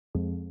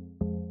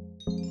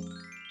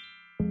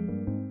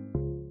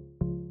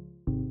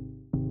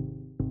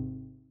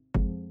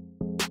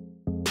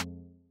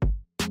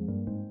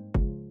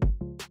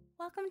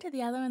to the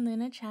Yellow and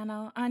Luna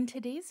channel. On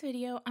today's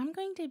video, I'm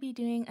going to be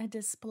doing a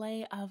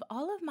display of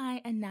all of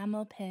my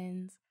enamel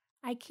pins.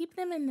 I keep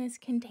them in this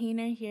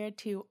container here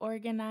to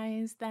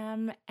organize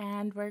them,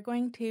 and we're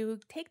going to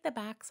take the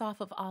backs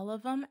off of all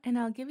of them, and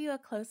I'll give you a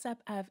close-up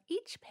of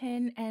each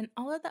pin, and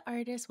all of the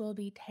artists will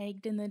be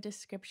tagged in the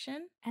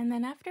description. And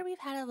then after we've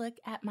had a look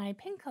at my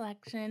pin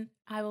collection,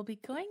 I will be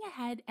going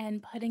ahead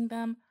and putting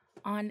them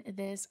on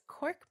this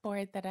cork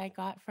board that I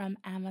got from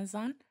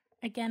Amazon.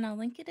 Again, I'll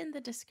link it in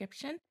the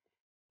description,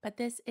 but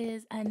this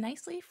is a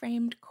nicely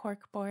framed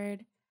cork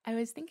board. I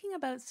was thinking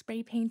about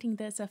spray painting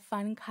this a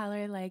fun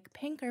color like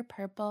pink or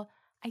purple.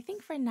 I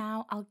think for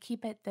now I'll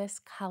keep it this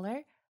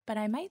color, but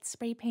I might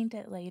spray paint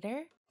it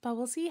later. But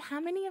we'll see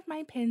how many of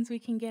my pins we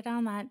can get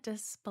on that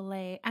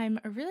display. I'm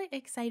really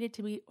excited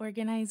to be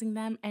organizing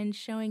them and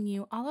showing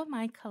you all of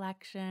my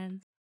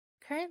collections.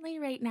 Currently,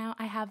 right now,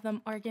 I have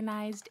them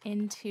organized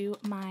into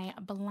my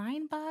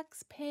blind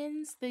box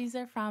pins. These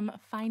are from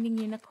Finding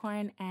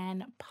Unicorn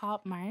and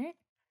Popmart.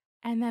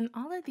 And then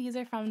all of these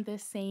are from the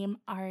same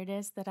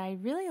artist that I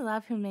really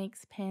love who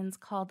makes pins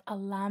called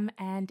Alum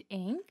and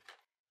Ink.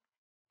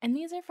 And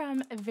these are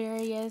from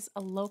various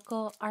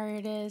local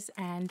artists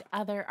and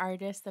other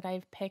artists that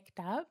I've picked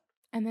up.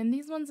 And then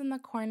these ones in the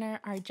corner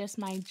are just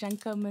my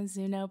Junko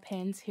Mizuno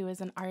pins, who is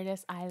an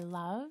artist I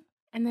love.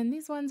 And then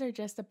these ones are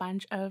just a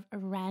bunch of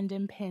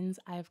random pins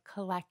I've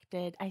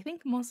collected. I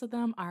think most of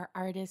them are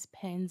artist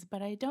pins,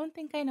 but I don't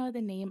think I know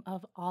the name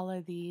of all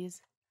of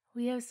these.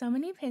 We have so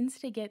many pins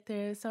to get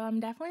through, so I'm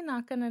definitely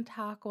not going to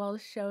talk while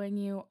showing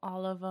you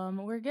all of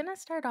them. We're going to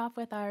start off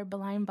with our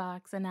blind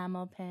box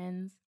enamel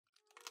pins.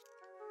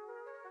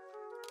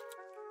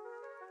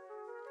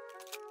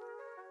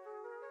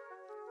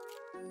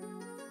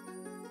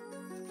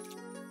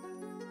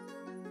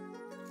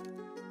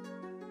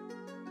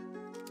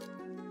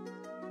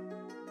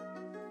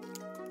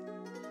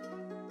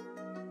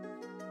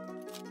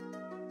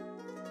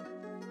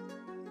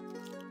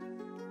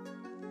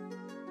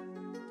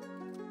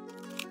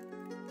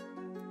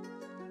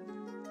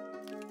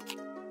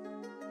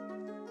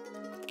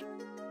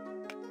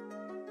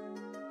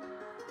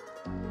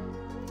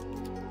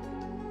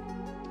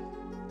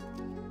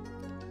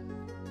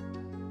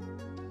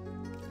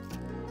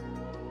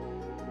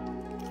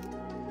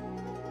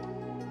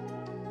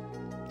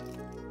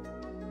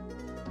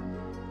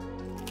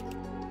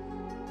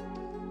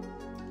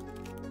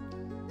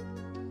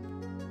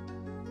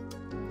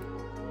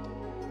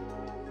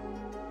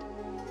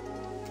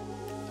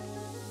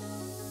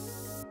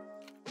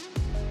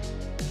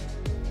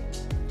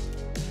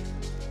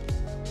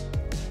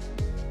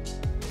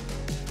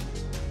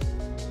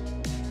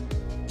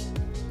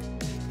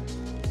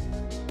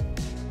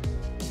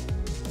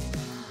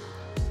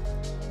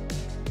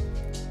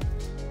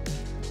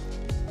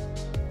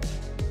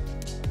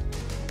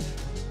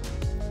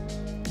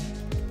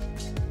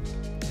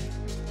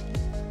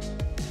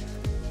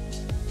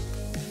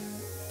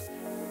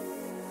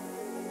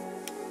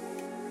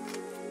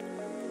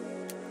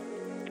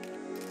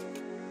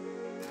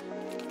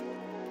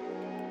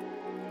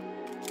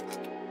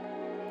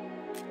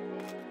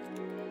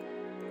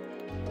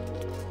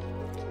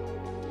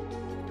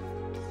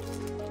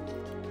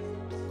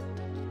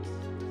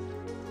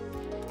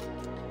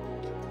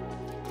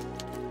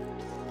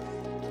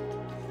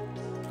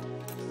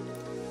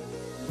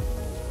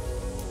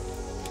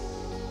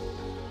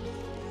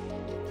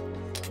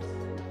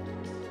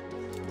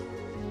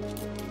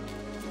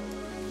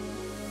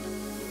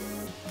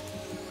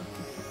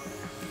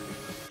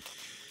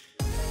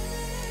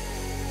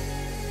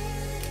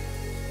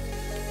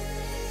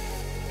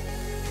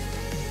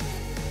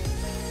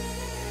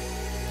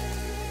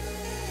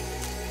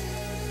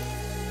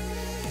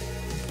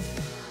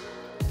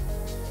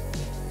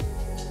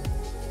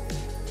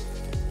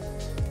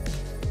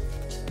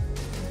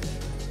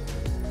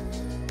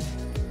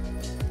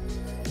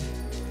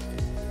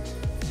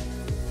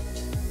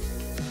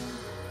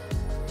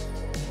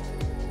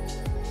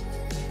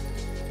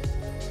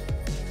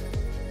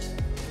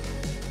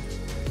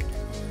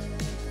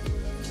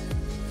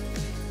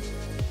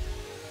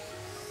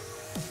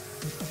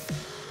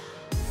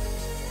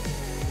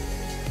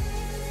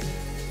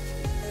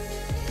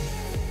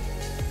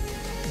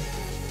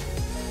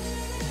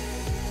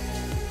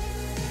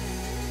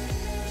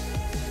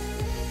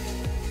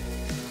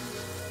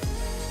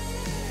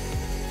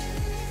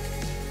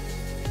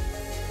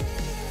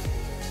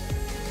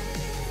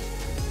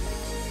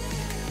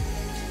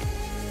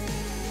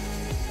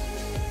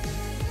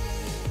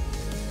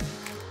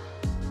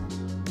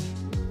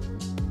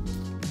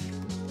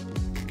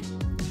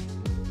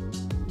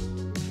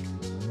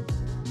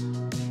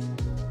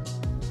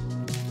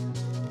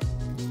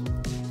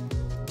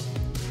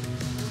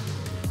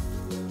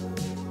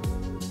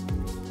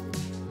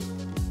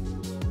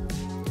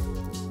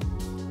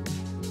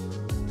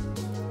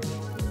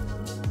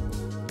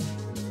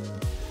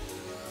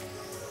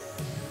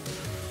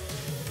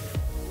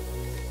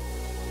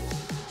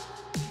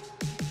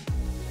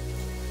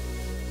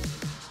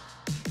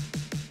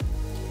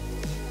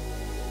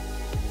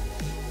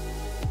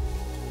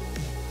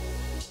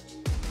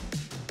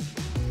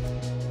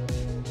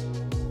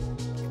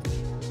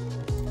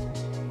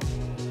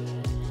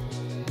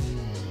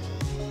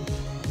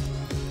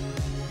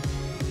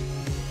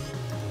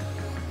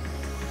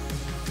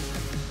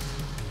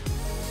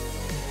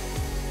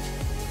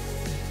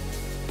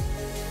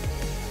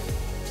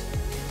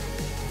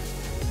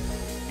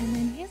 And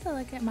then here's a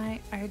look at my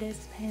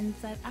artist pins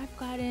that I've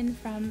gotten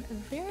from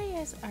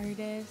various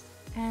artists.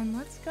 And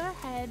let's go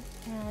ahead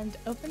and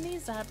open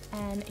these up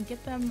and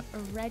get them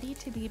ready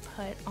to be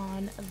put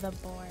on the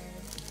board.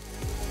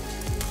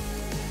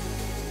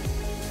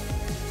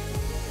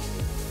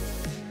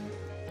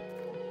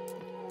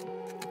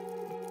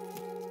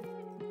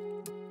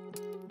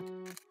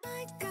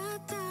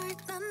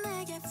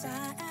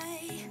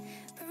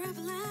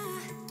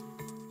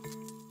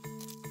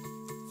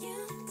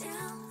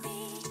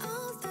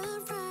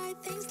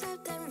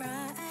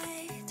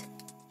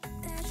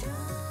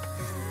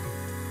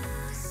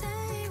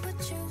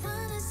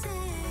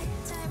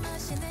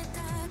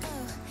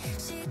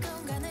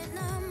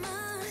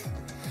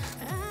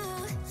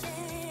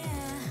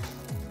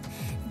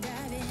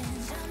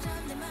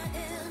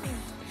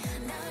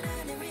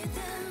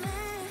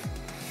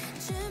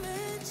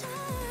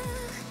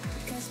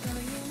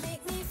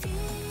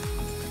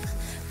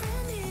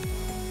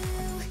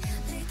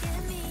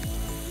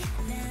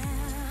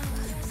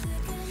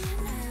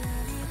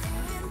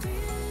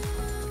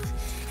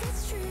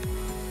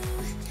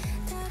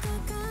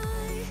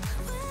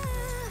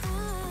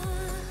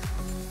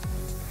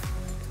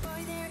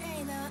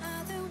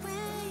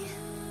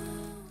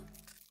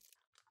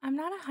 I'm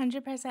not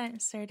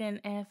 100%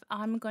 certain if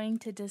I'm going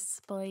to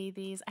display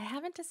these. I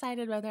haven't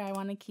decided whether I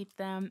want to keep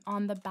them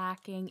on the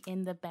backing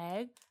in the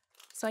bag.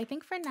 So I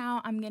think for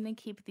now I'm going to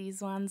keep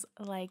these ones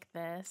like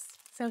this.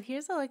 So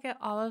here's a look at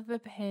all of the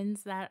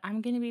pins that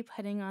I'm going to be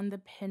putting on the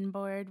pin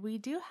board. We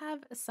do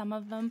have some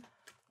of them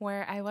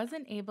where I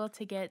wasn't able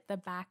to get the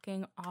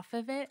backing off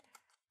of it.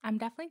 I'm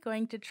definitely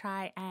going to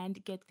try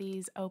and get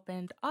these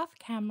opened off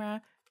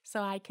camera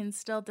so I can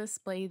still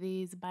display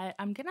these, but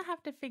I'm gonna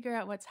have to figure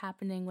out what's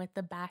happening with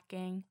the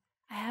backing.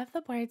 I have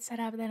the board set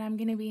up that I'm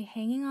gonna be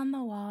hanging on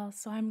the wall,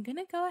 so I'm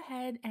gonna go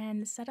ahead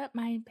and set up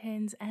my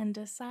pins and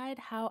decide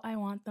how I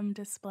want them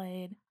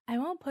displayed. I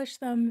won't push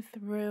them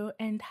through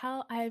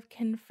until I've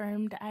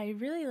confirmed I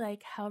really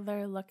like how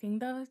they're looking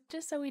though,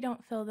 just so we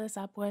don't fill this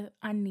up with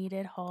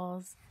unneeded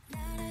holes.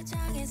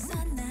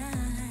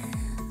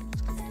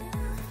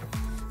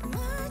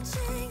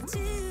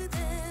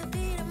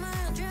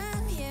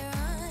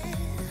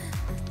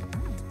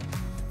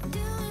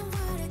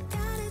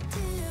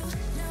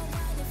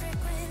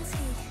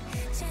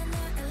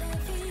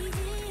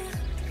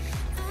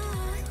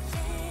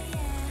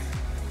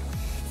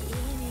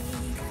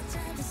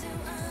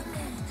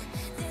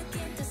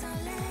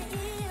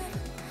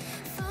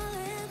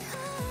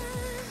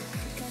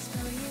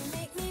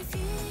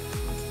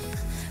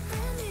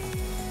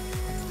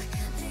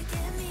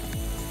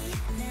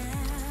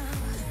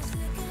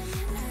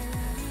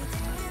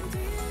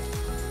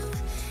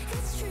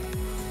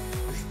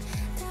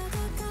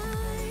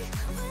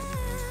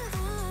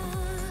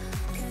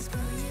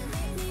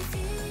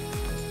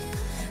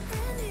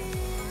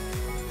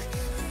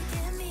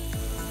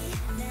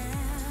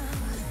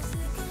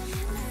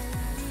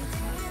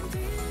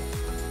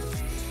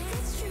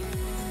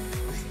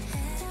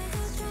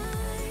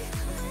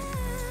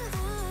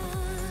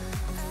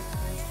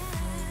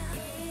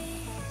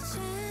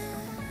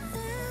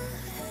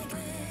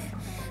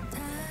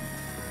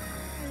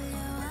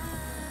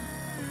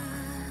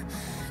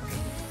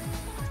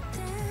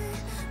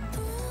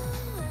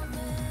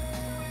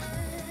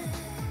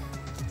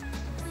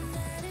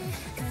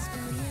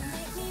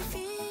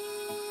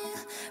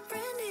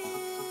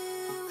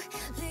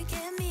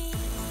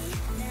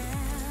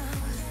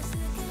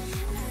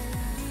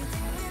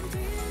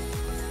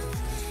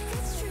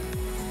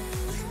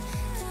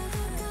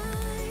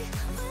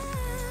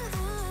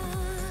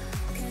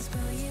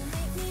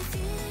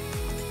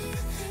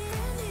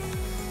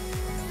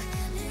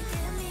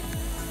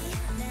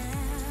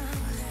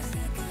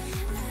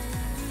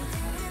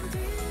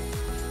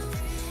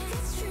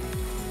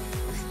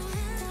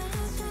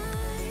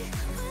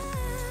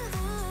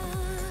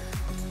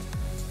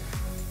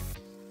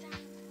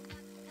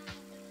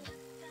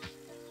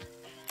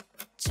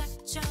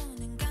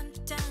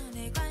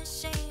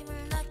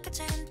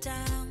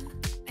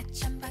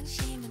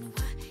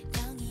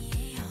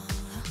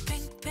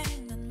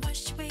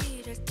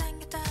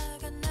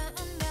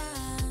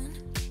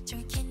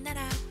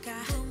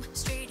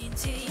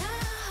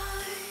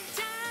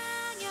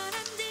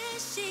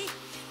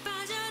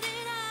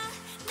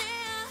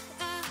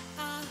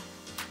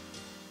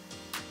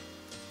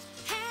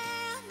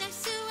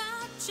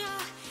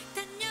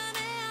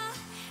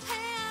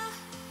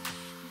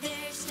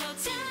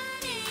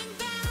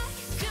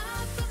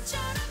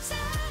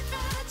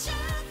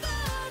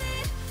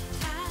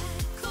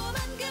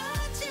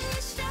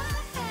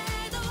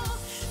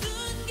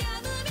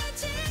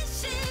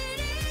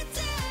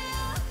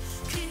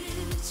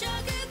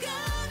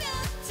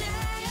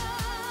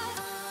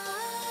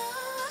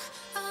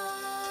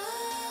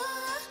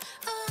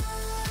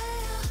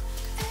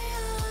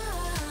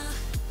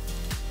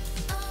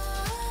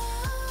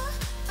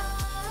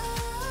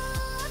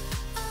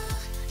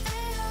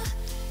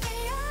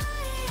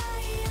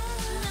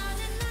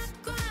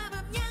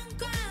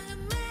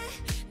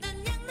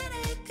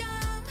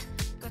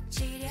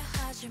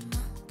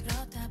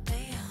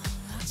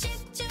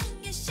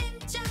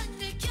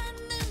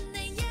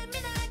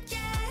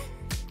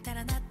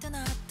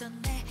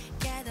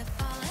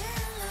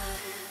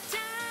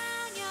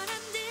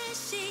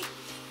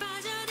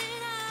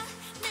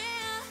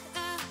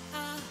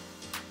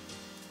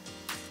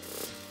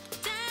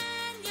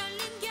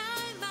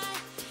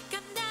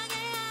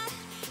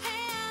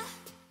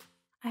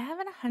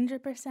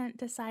 100%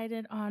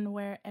 decided on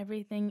where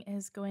everything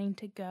is going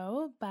to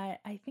go, but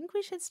I think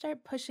we should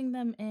start pushing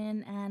them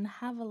in and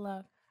have a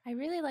look. I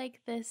really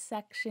like this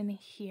section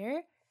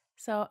here,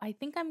 so I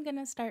think I'm going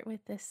to start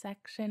with this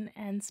section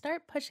and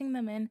start pushing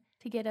them in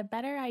to get a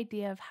better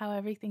idea of how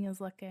everything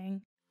is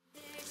looking.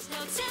 There's no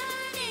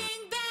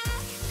turning back.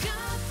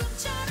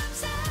 거품처럼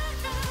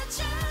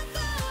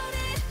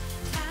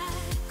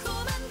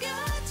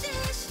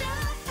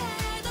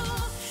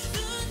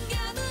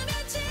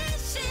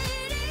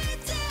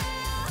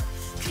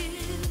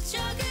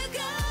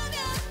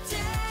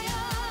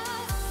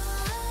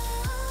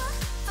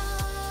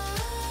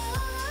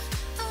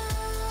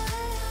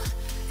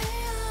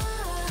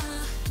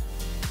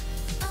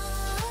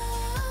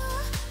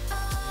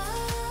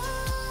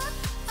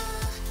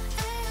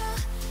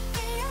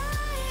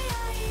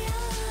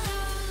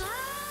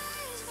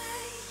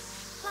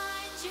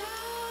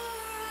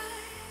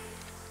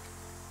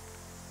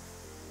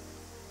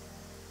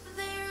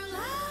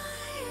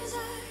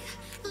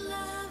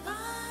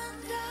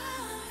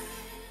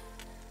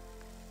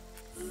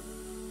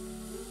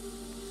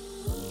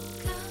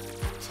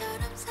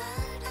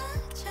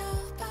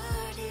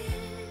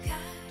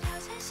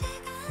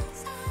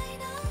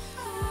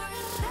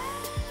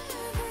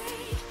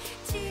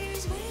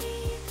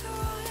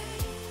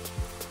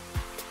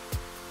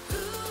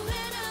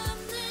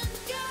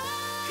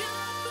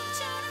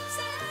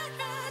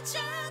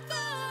사라져버린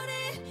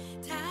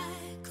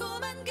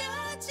달콤한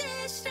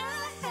거짓이라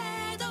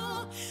해도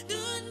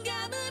눈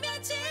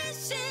감으면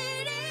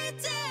진실이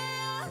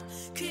돼요.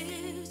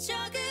 그저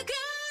그거면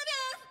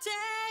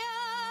돼요.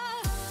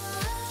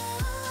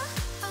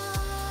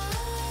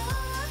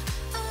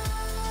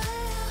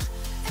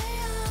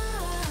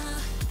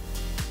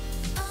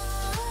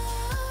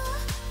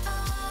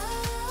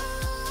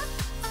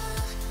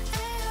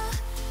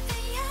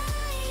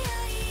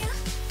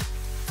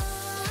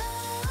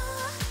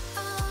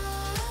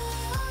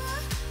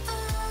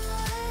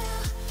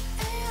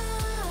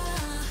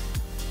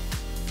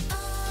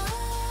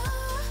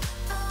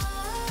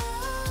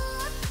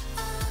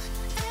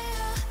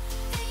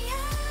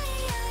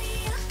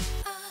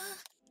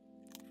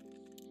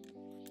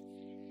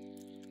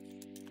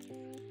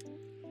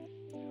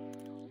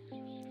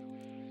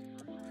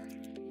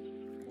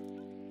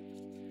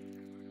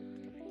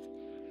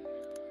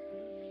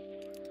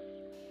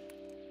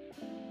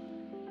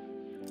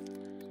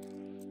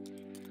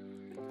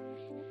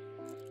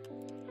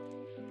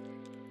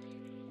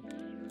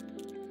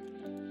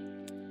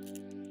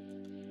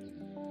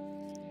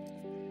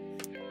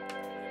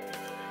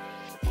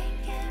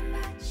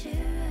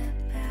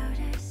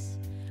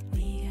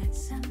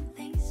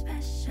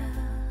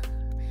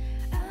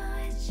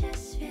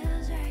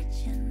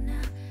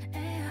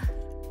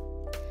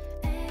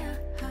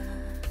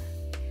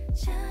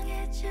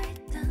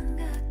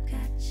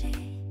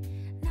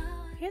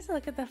 Here's a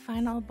look at the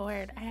final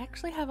board. I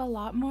actually have a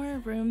lot more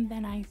room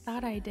than I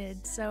thought I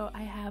did, so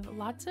I have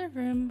lots of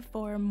room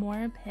for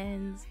more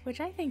pins, which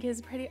I think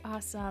is pretty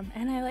awesome,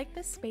 and I like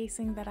the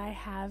spacing that I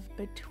have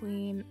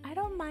between. I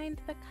don't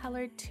mind the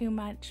color too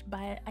much,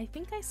 but I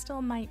think I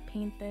still might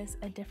paint this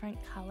a different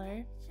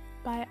color.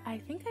 But I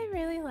think I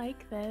really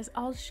like this.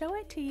 I'll show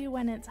it to you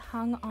when it's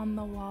hung on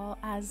the wall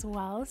as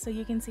well, so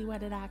you can see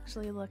what it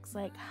actually looks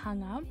like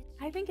hung up.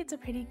 I think it's a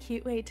pretty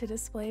cute way to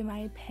display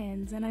my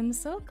pins, and I'm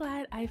so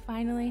glad I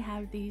finally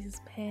have these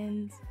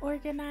pins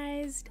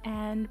organized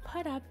and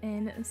put up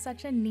in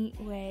such a neat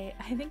way.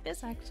 I think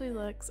this actually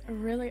looks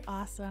really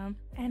awesome,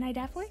 and I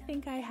definitely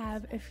think I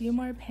have a few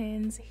more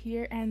pins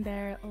here and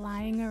there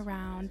lying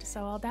around,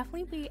 so I'll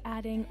definitely be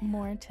adding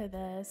more to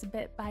this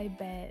bit by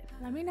bit.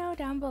 Let me know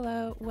down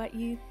below what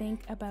you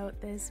think about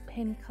this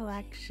pin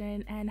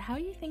collection and how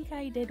you think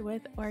I did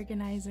with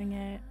organizing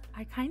it.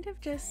 I kind of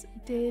just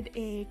did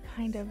a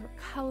kind of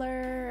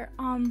color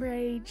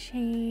ombre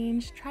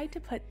change, tried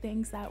to put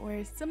things that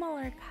were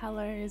similar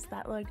colors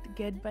that looked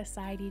good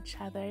beside each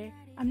other.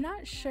 I'm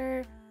not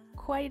sure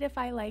quite if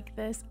I like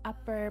this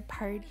upper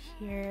part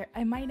here.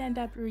 I might end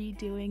up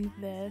redoing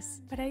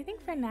this, but I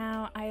think for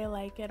now I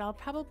like it. I'll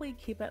probably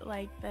keep it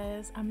like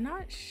this. I'm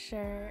not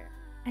sure.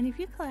 And if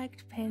you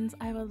collect pins,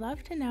 I would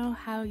love to know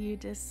how you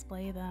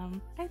display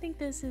them. I think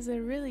this is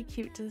a really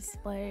cute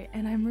display,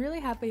 and I'm really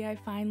happy I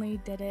finally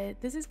did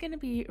it. This is going to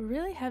be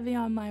really heavy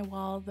on my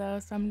wall though,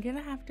 so I'm going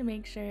to have to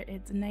make sure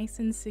it's nice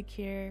and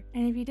secure.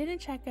 And if you didn't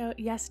check out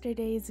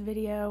yesterday's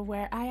video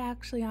where I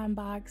actually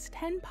unboxed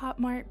 10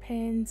 Popmart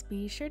pins,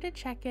 be sure to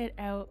check it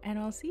out, and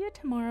I'll see you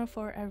tomorrow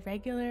for a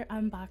regular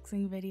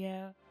unboxing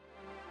video.